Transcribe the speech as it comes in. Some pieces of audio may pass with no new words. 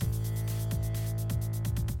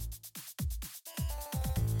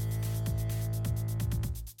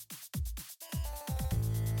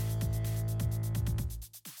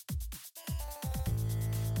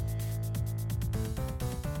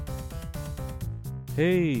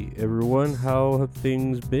Hey everyone, how have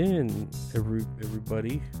things been?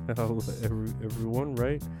 Everybody, everyone,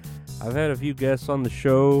 right? I've had a few guests on the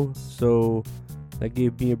show, so that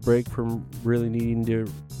gave me a break from really needing to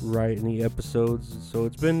write any episodes. So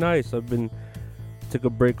it's been nice. I've been took a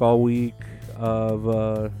break all week of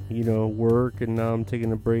work, and now I'm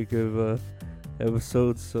taking a break of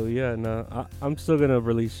episodes. So yeah, no, I'm still gonna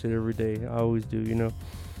release it every day. I always do.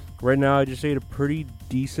 Right now, I just ate a pretty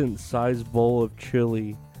decent sized bowl of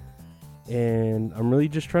chili, and I'm really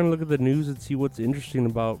just trying to look at the news and see what's interesting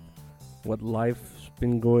about what life's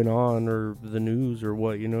been going on, or the news, or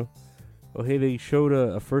what. Oh, hey, they showed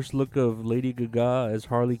a first look of Lady Gaga as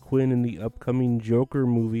Harley Quinn in the upcoming Joker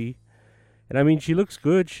movie, and I mean, she looks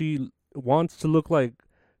good. Wants to look like,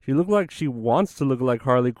 she looked like she wants to look like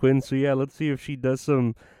Harley Quinn. So yeah, let's see if she does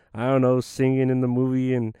some, I don't know, singing in the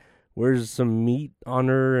movie and wears some meat on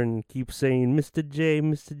her and keeps saying Mr. J,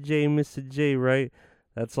 Mr. J, Mr. J, right?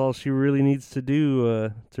 That's all she really needs to do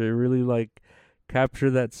to really like capture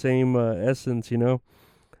that same essence.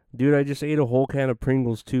 Dude, I just ate a whole can of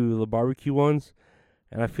Pringles too, the barbecue ones,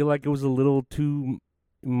 and I feel like it was a little too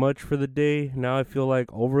much for the day. Now I feel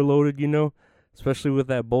like overloaded, especially with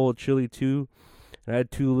that bowl of chili too. And I had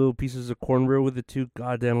two little pieces of cornbread with it too.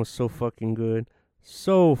 Goddamn, it was so fucking good.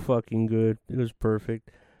 So fucking good. It was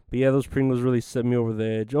perfect. But yeah, those Pringles really set me over the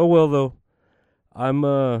edge. Oh well though. I'm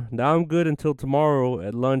good until tomorrow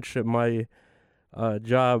at lunch at my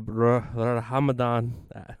job, Ramadan.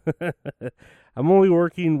 I'm only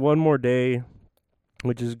working one more day,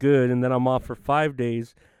 which is good, and then I'm off for 5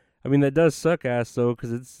 days. I mean, that does suck ass though,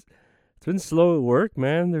 because it's been slow at work,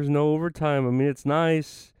 man. There's no overtime. I mean, it's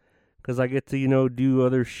nice because I get to do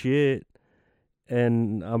other shit,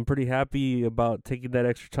 and I'm pretty happy about taking that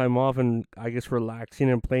extra time off and I guess relaxing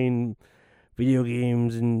and playing video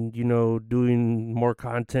games and doing more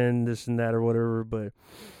content, this and that or whatever. But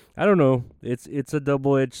I don't know. It's a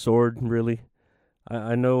double-edged sword, really.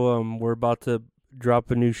 I know we're about to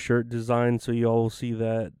drop a new shirt design, so y'all will see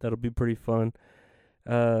that. That'll be pretty fun.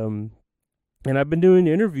 Um, and I've been doing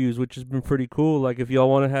interviews, which has been pretty cool. Like if y'all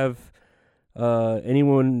want to have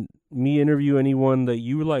me interview anyone that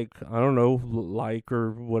you like, I don't know, like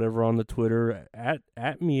or whatever on the Twitter,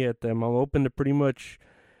 at me at them. I'm open to pretty much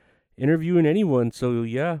interviewing anyone. So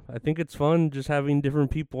yeah, I think it's fun just having different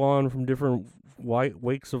people on from different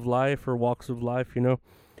wakes of life or walks of life.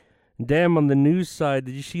 Damn, on the news side,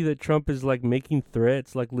 did you see that Trump is like making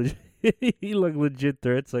threats, like legit, like legit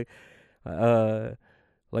threats, uh,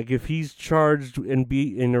 like if he's charged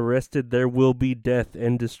and arrested, there will be death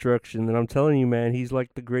and destruction. And I'm telling you, man, he's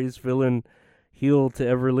like the greatest villain heel to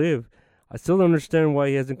ever live. I still don't understand why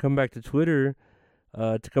he hasn't come back to Twitter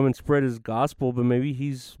to come and spread his gospel, but maybe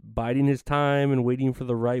he's biding his time and waiting for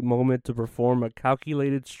the right moment to perform a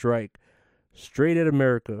calculated strike straight at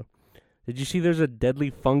America. Did you see there's a deadly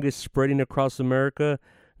fungus spreading across America?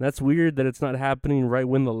 And that's weird that it's not happening right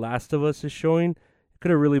when The Last of Us is showing. It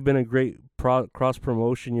could have really been a great cross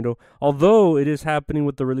promotion. Although it is happening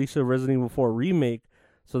with the release of Resident Evil 4 Remake,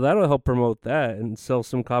 so that'll help promote that and sell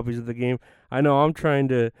some copies of the game. I know I'm trying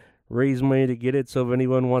to raise money to get it, so if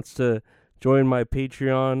anyone wants to join my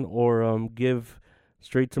Patreon or give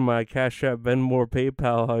straight to my Cash App, Venmo, or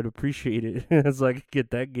PayPal, I'd appreciate it so I could get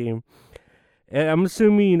that game. And I'm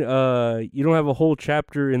assuming you don't have a whole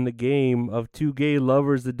chapter in the game of two gay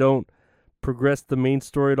lovers that don't progress the main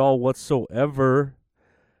story at all whatsoever.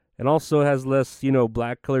 And also has less,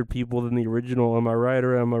 black colored people than the original. Am I right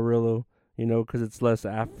or Amarillo? Because it's less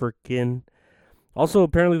African. Also,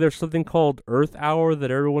 apparently there's something called Earth Hour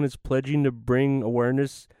that everyone is pledging to bring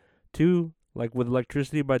awareness to, like with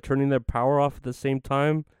electricity by turning their power off at the same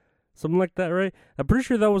time. Something like that, right? I'm pretty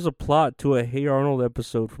sure that was a plot to a Hey Arnold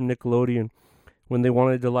episode from Nickelodeon when they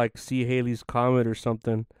wanted to like see Halley's Comet or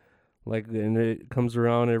something. Like, and it comes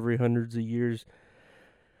around every hundreds of years.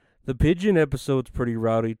 The pigeon episode's pretty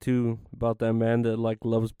rowdy too, about that man that like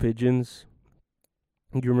loves pigeons.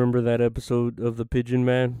 You remember that episode of the Pigeon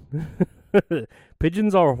Man?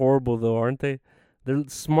 Pigeons are horrible though, aren't they? They're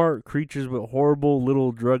smart creatures but horrible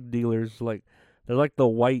little drug dealers. Like they're like the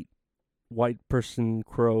white person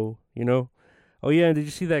crow. Oh yeah, and did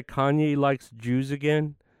you see that Kanye likes Jews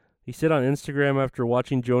again? He said on Instagram after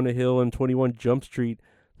watching Jonah Hill and 21 Jump Street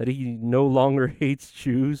that he no longer hates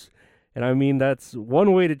Jews. And I mean, that's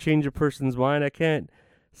one way to change a person's mind. I can't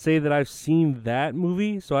say that I've seen that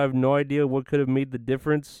movie, so I have no idea what could have made the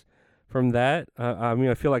difference from that. I mean,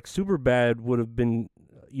 I feel like Superbad would have been,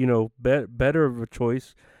 better of a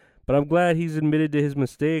choice. But I'm glad he's admitted to his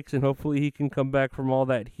mistakes, and hopefully he can come back from all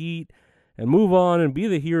that heat and move on and be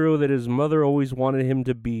the hero that his mother always wanted him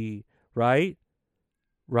to be. Right?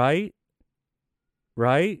 Right?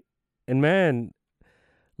 right? And man,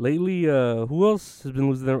 lately, who else has been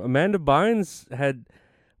losing their? Amanda Bynes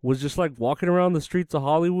was just like walking around the streets of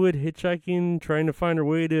Hollywood, hitchhiking, trying to find her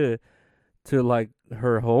way to like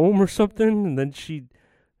her home or something, and then she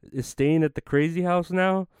is staying at the crazy house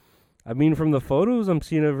now. I mean, from the photos I'm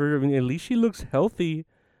seeing of her, I mean, at least she looks healthy.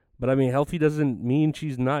 But I mean, healthy doesn't mean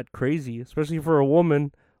she's not crazy, especially for a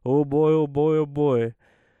woman. Oh boy, oh boy, oh boy.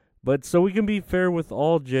 But so we can be fair with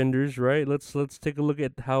all genders, right? Let's take a look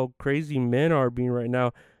at how crazy men are being right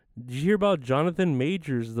now. Did you hear about Jonathan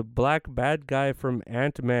Majors, the black bad guy from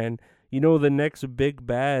Ant-Man? You know, the next big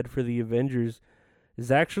bad for the Avengers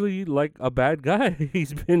is actually like a bad guy.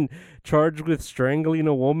 He's been charged with strangling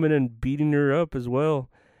a woman and beating her up as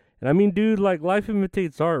well. And I mean, dude, like life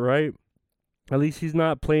imitates art, right? At least he's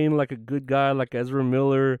not playing like a good guy like Ezra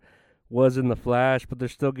Miller was in The Flash, but they're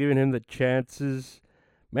still giving him the chances.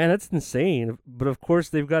 Man, that's insane. But of course,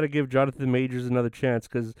 they've got to give Jonathan Majors another chance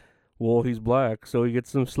because, well, he's black, so he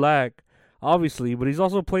gets some slack, obviously. But he's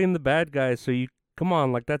also playing the bad guy, so you come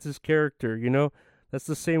on, like that's his character, you know. That's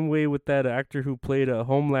the same way with that actor who played a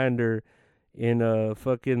Homelander in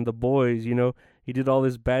fucking The Boys, you know. He did all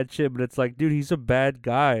this bad shit, but it's like, dude, he's a bad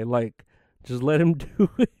guy. Like, just let him do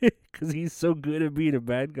it because he's so good at being a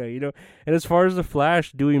bad guy, you know. And as far as the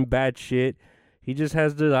Flash doing bad shit, he just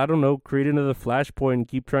has to, I don't know, create another Flashpoint and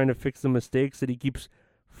keep trying to fix the mistakes that he keeps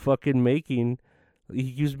fucking making.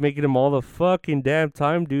 He keeps making them all the fucking damn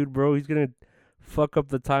time, dude, bro. He's gonna fuck up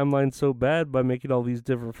the timeline so bad by making all these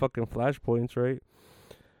different fucking Flashpoints, right?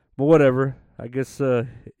 But whatever. I guess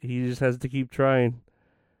he just has to keep trying,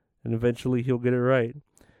 and eventually he'll get it right.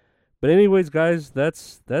 But anyways, guys,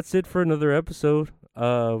 that's it for another episode.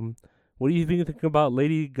 What do you think about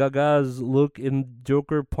Lady Gaga's look in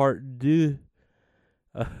Joker Part 2?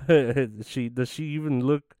 Does she even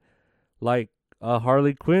look like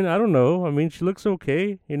Harley Quinn? I don't know. I mean, she looks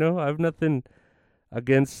okay. You know, I have nothing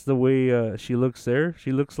against the way she looks there.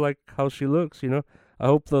 She looks like how she looks. You know, I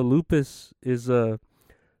hope the lupus is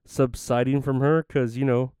subsiding from her, because you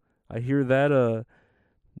know I hear that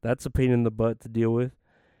that's a pain in the butt to deal with.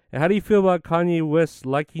 And how do you feel about Kanye West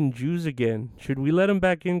liking Jews again? Should we let him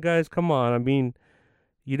back in, guys? Come on. I mean,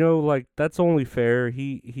 you know, like, that's only fair.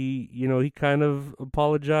 He kind of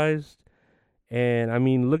apologized. And, I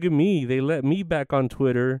mean, look at me. They let me back on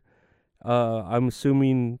Twitter. I'm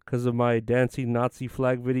assuming because of my dancing Nazi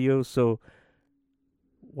flag video. So,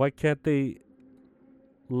 why can't they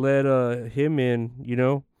let him in, you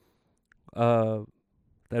know?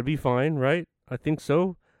 That'd be fine, right? I think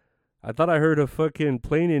so. I thought I heard a fucking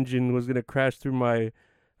plane engine was gonna crash through my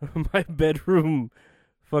my bedroom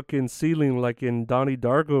fucking ceiling like in Donnie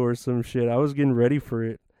Darko or some shit. I was getting ready for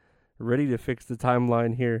it. Ready to fix the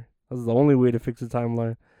timeline here. That was the only way to fix the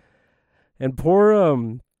timeline. And poor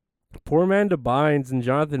Amanda Bynes and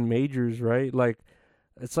Jonathan Majors, right? Like,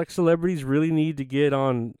 it's like celebrities really need to get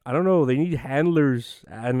on, I don't know, they need handlers,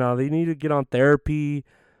 and they need to get on therapy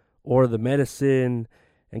or the medicine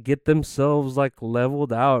and get themselves like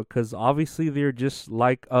leveled out, because obviously they're just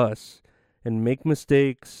like us and make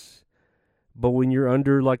mistakes. But when you're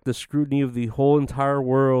under like the scrutiny of the whole entire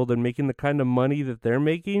world and making the kind of money that they're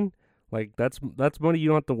making, like that's money you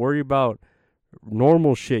don't have to worry about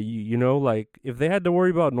normal shit. You know, like if they had to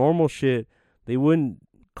worry about normal shit, they wouldn't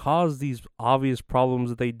cause these obvious problems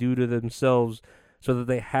that they do to themselves so that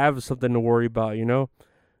they have something to worry about, you know?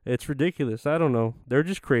 It's ridiculous. I don't know. They're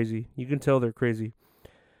just crazy. You can tell they're crazy.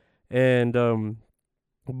 And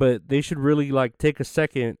but they should really like take a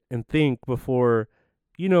second and think before,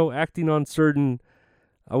 you know, acting on certain,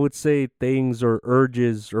 I would say, things or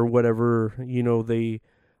urges or whatever, you know, they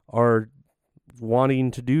are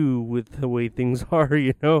wanting to do with the way things are,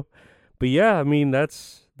 you know. But yeah, I mean,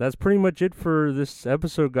 that's pretty much it for this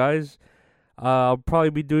episode, guys. I'll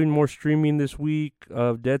probably be doing more streaming this week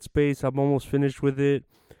of Dead Space. I'm almost finished with it.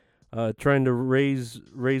 Trying to raise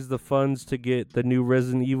the funds to get the new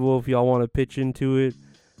Resident Evil. If y'all want to pitch into it,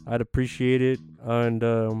 I'd appreciate it. And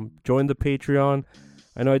join the Patreon.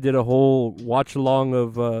 I know I did a whole watch along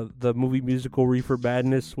of the movie musical Reefer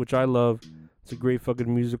Madness, which I love. It's a great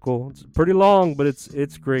fucking musical. It's pretty long, but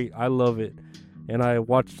it's great. I love it. And I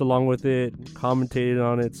watched along with it, commentated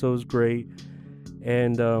on it, so it was great.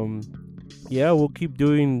 And yeah, we'll keep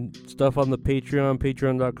doing stuff on the Patreon,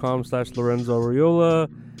 patreon.com/Lorenzo Ariola.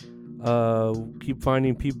 Keep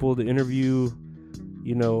finding people to interview,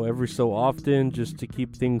 you know, every so often, just to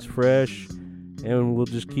keep things fresh. And we'll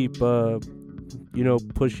just keep, you know,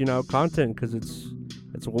 pushing out content, because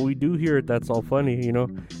it's what we do here at That's All Funny, you know.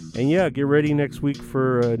 And yeah, get ready next week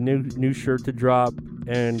for a new shirt to drop,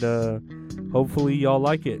 and hopefully y'all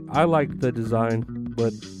like it. I like the design.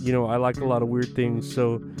 but you know, I like a lot of weird things.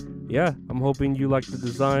 So yeah, I'm hoping you like the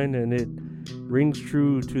design and it rings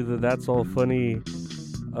true to the That's All Funny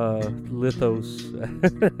lithos.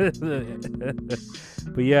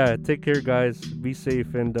 But yeah, take care guys, be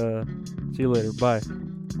safe, and see you later, bye.